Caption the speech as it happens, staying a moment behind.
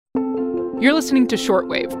You're listening to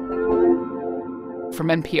Shortwave from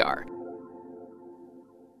NPR.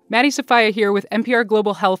 Maddie Sofia here with NPR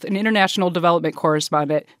Global Health and International Development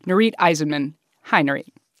correspondent Nurith Aizenman. Hi, Nurith.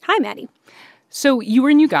 Hi, Maddie. So you were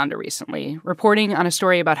in Uganda recently, reporting on a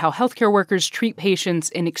story about how healthcare workers treat patients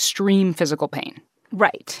in extreme physical pain.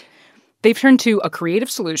 Right. They've turned to a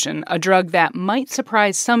creative solution, a drug that might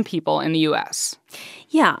surprise some people in the U.S.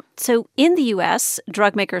 Yeah. So in the U.S.,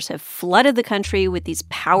 drug makers have flooded the country with these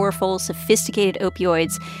powerful, sophisticated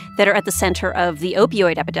opioids that are at the center of the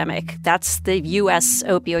opioid epidemic. That's the U.S.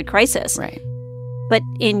 opioid crisis. Right. But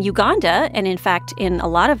in Uganda, and in fact in a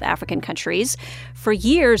lot of African countries, for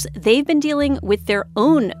years they've been dealing with their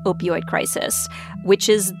own opioid crisis, which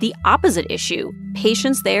is the opposite issue.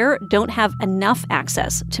 Patients there don't have enough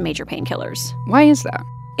access to major painkillers. Why is that?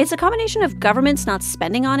 It's a combination of governments not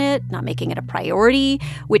spending on it, not making it a priority,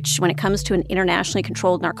 which when it comes to an internationally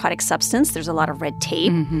controlled narcotic substance, there's a lot of red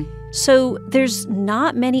tape. Mm-hmm. So there's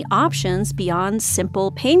not many options beyond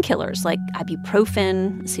simple painkillers like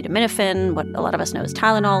ibuprofen, acetaminophen, what a lot of us know as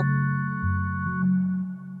Tylenol.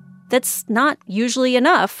 That's not usually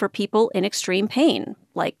enough for people in extreme pain,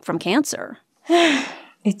 like from cancer.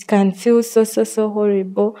 It can feel so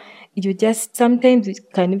horrible. Sometimes you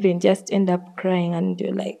can even just end up crying and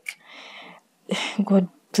you're like, God,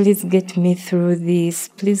 please get me through this.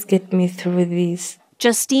 Please get me through this.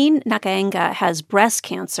 Justine Nakaenga has breast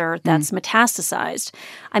cancer that's metastasized.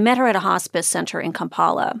 I met her at a hospice center in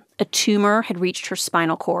Kampala. A tumor had reached her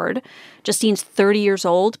spinal cord. Justine's 30 years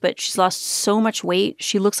old, but she's lost so much weight,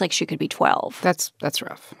 she looks like she could be 12. That's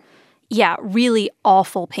rough. Yeah, really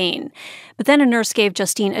awful pain. But then a nurse gave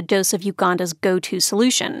Justine a dose of Uganda's go-to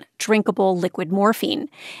solution, drinkable liquid morphine.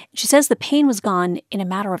 She says the pain was gone in a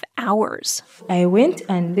matter of hours. I went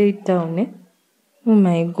and laid down. Oh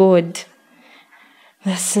my God.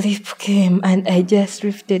 The sleep came and I just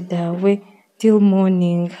drifted away till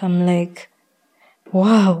morning. I'm like,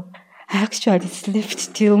 wow, I actually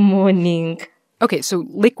slept till morning. Okay, so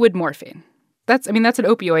liquid morphine. That's an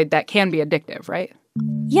opioid that can be addictive, right?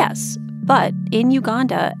 Yes, but in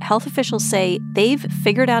Uganda, health officials say they've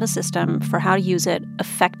figured out a system for how to use it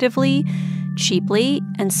effectively, cheaply,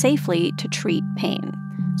 and safely to treat pain.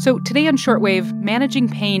 So today on Shortwave, managing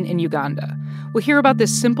pain in Uganda, we'll hear about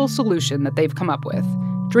this simple solution that they've come up with,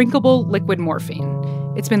 drinkable liquid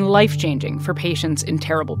morphine. It's been life-changing for patients in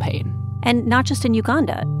terrible pain. And not just in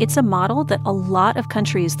Uganda. It's a model that a lot of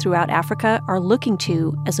countries throughout Africa are looking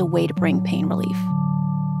to as a way to bring pain relief.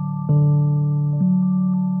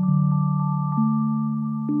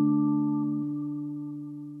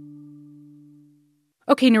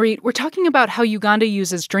 Okay, Nurith, we're talking about how Uganda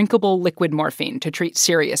uses drinkable liquid morphine to treat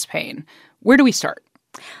serious pain. Where do we start?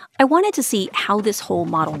 I wanted to see how this whole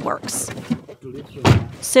model works.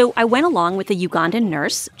 So I went along with a Ugandan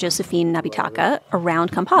nurse, Josephine Nabitaka,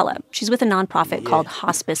 around Kampala. She's with a nonprofit called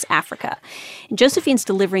Hospice Africa. And Josephine's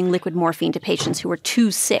delivering liquid morphine to patients who are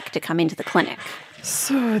too sick to come into the clinic.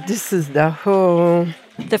 So this is the whole...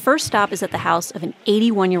 The first stop is at the house of an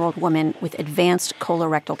 81-year-old woman with advanced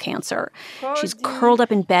colorectal cancer. She's curled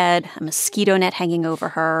up in bed, a mosquito net hanging over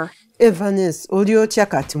her. And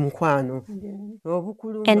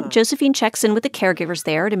Josephine checks in with the caregivers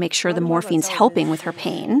there to make sure the morphine's helping with her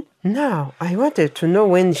pain. Now, I wanted to know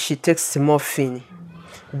when she takes morphine,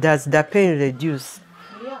 does the pain reduce?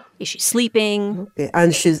 Is she sleeping?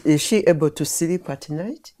 And is she able to sleep at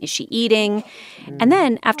night? Is she eating? And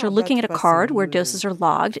then, after looking at a card where doses are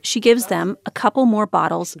logged, she gives them a couple more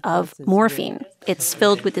bottles of morphine. It's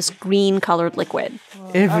filled with this green-colored liquid.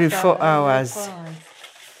 Every 4 hours.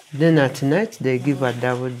 Then at night, they give a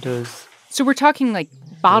double dose. So we're talking like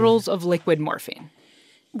bottles of liquid morphine.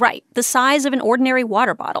 Right, the size of an ordinary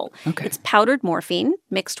water bottle. Okay. It's powdered morphine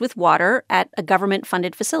mixed with water at a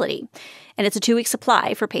government-funded facility. And it's a 2-week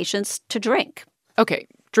supply for patients to drink. Okay,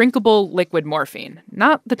 drinkable liquid morphine.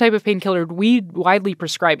 Not the type of painkiller we widely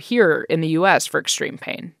prescribe here in the U.S. for extreme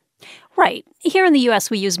pain. Right. Here in the U.S.,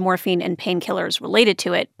 we use morphine and painkillers related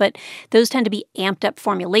to it, but those tend to be amped-up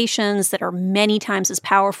formulations that are many times as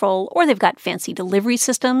powerful, or they've got fancy delivery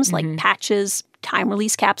systems like patches,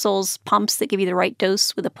 time-release capsules, pumps that give you the right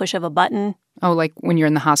dose with a push of a button. Oh, like when you're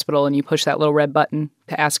in the hospital and you push that little red button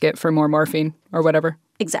to ask it for more morphine or whatever?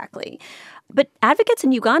 Exactly. But advocates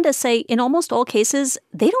in Uganda say in almost all cases,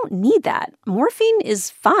 they don't need that. Morphine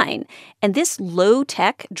is fine. And this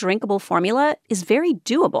low-tech drinkable formula is very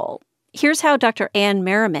doable. Here's how Dr. Anne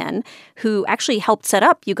Merriman, who actually helped set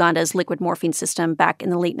up Uganda's liquid morphine system back in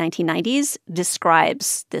the late 1990s,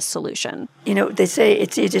 describes this solution. You know, they say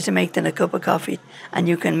it's easier to make than a cup of coffee, and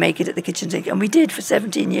you can make it at the kitchen sink. And we did for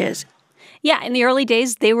 17 years. Yeah, in the early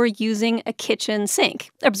days, they were using a kitchen sink,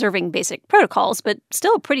 observing basic protocols, but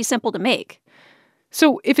still pretty simple to make.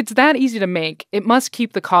 So if it's that easy to make, it must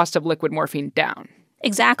keep the cost of liquid morphine down.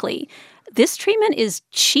 Exactly. This treatment is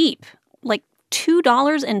cheap, like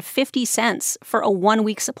 $2.50 for a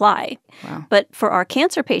 1-week supply. Wow. But for our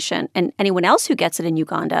cancer patient and anyone else who gets it in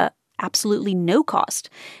Uganda, absolutely no cost.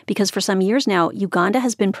 Because for some years now, Uganda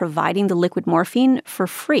has been providing the liquid morphine for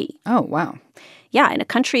free. Oh, wow. Yeah, in a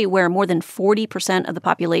country where more than 40% of the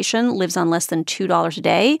population lives on less than $2 a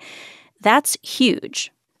day, that's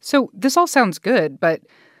huge. So this all sounds good, but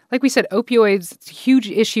like we said, opioids, it's a huge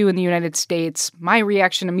issue in the United States. My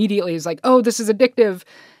reaction immediately is like, oh, this is addictive.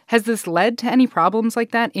 Has this led to any problems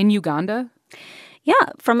like that in Uganda? Yeah,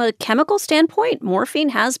 from a chemical standpoint, morphine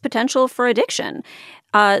has potential for addiction.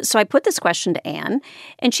 So I put this question to Anne,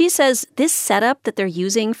 and she says this setup that they're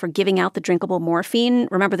using for giving out the drinkable morphine,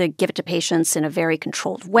 remember they give it to patients in a very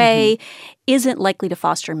controlled way, isn't likely to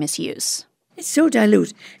foster misuse. It's so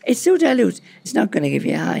dilute. It's not going to give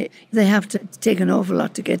you a high. They have to take an awful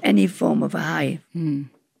lot to get any form of a high.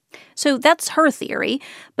 So that's her theory.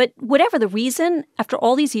 But whatever the reason, after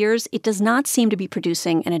all these years, it does not seem to be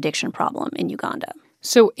producing an addiction problem in Uganda.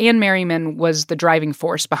 So Anne Merriman was the driving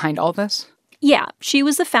force behind all this? Yeah, she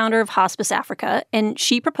was the founder of Hospice Africa, and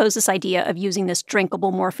she proposed this idea of using this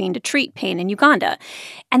drinkable morphine to treat pain in Uganda.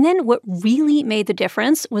 And then what really made the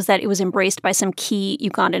difference was that it was embraced by some key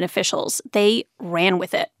Ugandan officials. They ran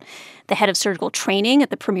with it. The head of surgical training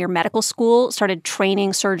at the Premier Medical School started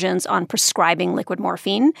training surgeons on prescribing liquid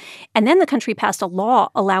morphine. And then the country passed a law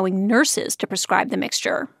allowing nurses to prescribe the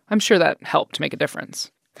mixture. I'm sure that helped make a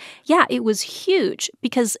difference. Yeah, it was huge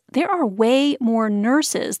because there are way more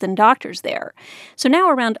nurses than doctors there. So now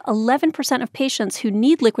around 11% of patients who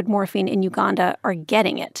need liquid morphine in Uganda are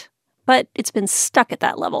getting it. But it's been stuck at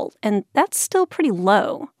that level, and that's still pretty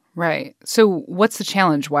low. Right. So what's the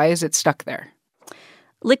challenge? Why is it stuck there?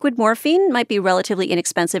 Liquid morphine might be relatively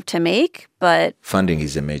inexpensive to make, but funding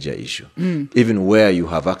is a major issue. Even where you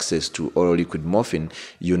have access to oral liquid morphine,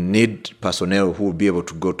 you need personnel who will be able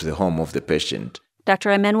to go to the home of the patient.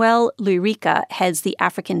 Dr. Emmanuel Luirika heads the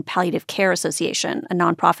African Palliative Care Association, a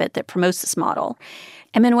nonprofit that promotes this model.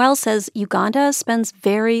 Emmanuel says Uganda spends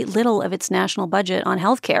very little of its national budget on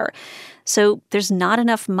healthcare. So there's not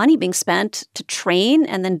enough money being spent to train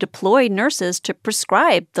and then deploy nurses to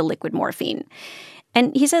prescribe the liquid morphine.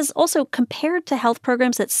 And he says also, compared to health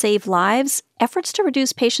programs that save lives, efforts to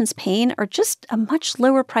reduce patients' pain are just a much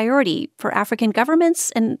lower priority for African governments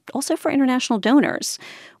and also for international donors,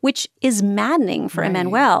 which is maddening for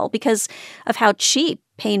Emmanuel because of how cheap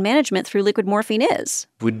pain management through liquid morphine is.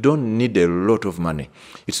 We don't need a lot of money.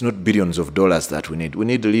 It's not billions of dollars that we need. We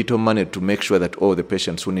need a little money to make sure that all the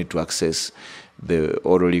patients who need to access the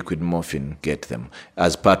oral liquid morphine get them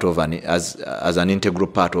as part of as an integral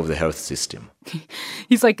part of the health system.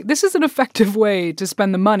 He's like, this is an effective way to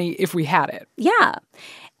spend the money if we had it. Yeah.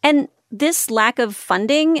 And this lack of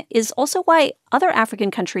funding is also why other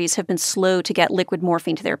African countries have been slow to get liquid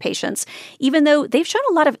morphine to their patients, even though they've shown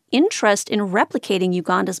a lot of interest in replicating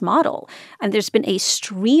Uganda's model. And there's been a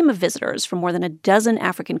stream of visitors from more than a dozen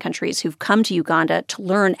African countries who've come to Uganda to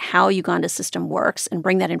learn how Uganda's system works and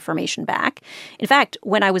bring that information back. In fact,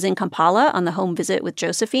 when I was in Kampala on the home visit with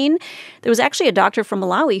Josephine, there was actually a doctor from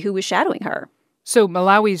Malawi who was shadowing her. So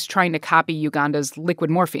Malawi's trying to copy Uganda's liquid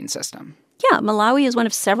morphine system. Yeah, Malawi is one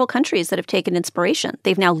of several countries that have taken inspiration.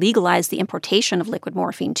 They've now legalized the importation of liquid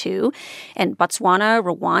morphine, too. And Botswana,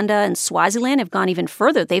 Rwanda, and Swaziland have gone even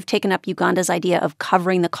further. They've taken up Uganda's idea of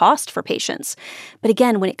covering the cost for patients. But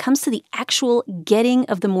again, when it comes to the actual getting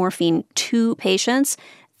of the morphine to patients,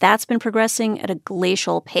 that's been progressing at a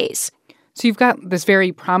glacial pace. So you've got this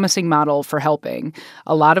very promising model for helping,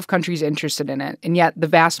 a lot of countries interested in it, and yet the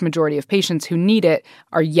vast majority of patients who need it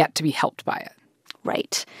are yet to be helped by it.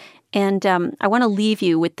 Right. And I want to leave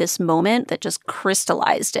you with this moment that just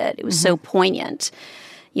crystallized it. It was so poignant.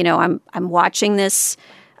 You know, I'm watching this,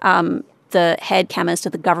 the head chemist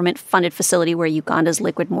of the government-funded facility where Uganda's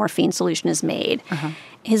liquid morphine solution is made.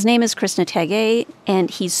 His name is Chris Natege, and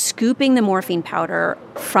he's scooping the morphine powder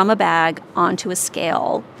from a bag onto a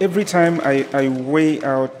scale. Every time I weigh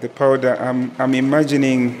out the powder, I'm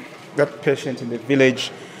imagining that patient in the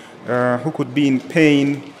village who could be in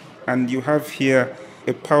pain, and you have here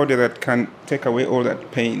a powder that can take away all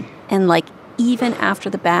that pain. And like, even after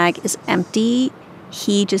the bag is empty,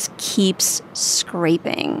 he just keeps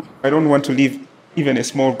scraping. I don't want to leave even a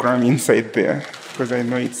small gram inside there because I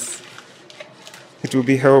know it will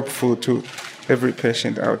be helpful to every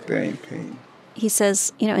patient out there in pain. He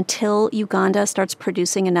says, you know, until Uganda starts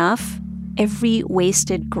producing enough, every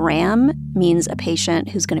wasted gram means a patient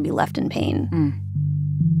who's going to be left in pain.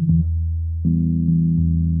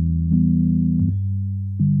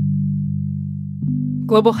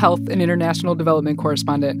 Global Health and International Development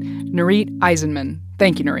correspondent Nurith Aizenman.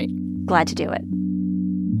 Thank you, Nurith. Glad to do it.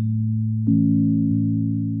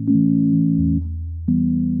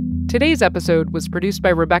 Today's episode was produced by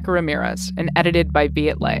Rebecca Ramirez and edited by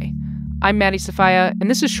Viet Le. I'm Maddie Sofia, and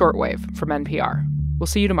this is Shortwave from NPR. We'll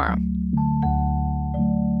see you tomorrow.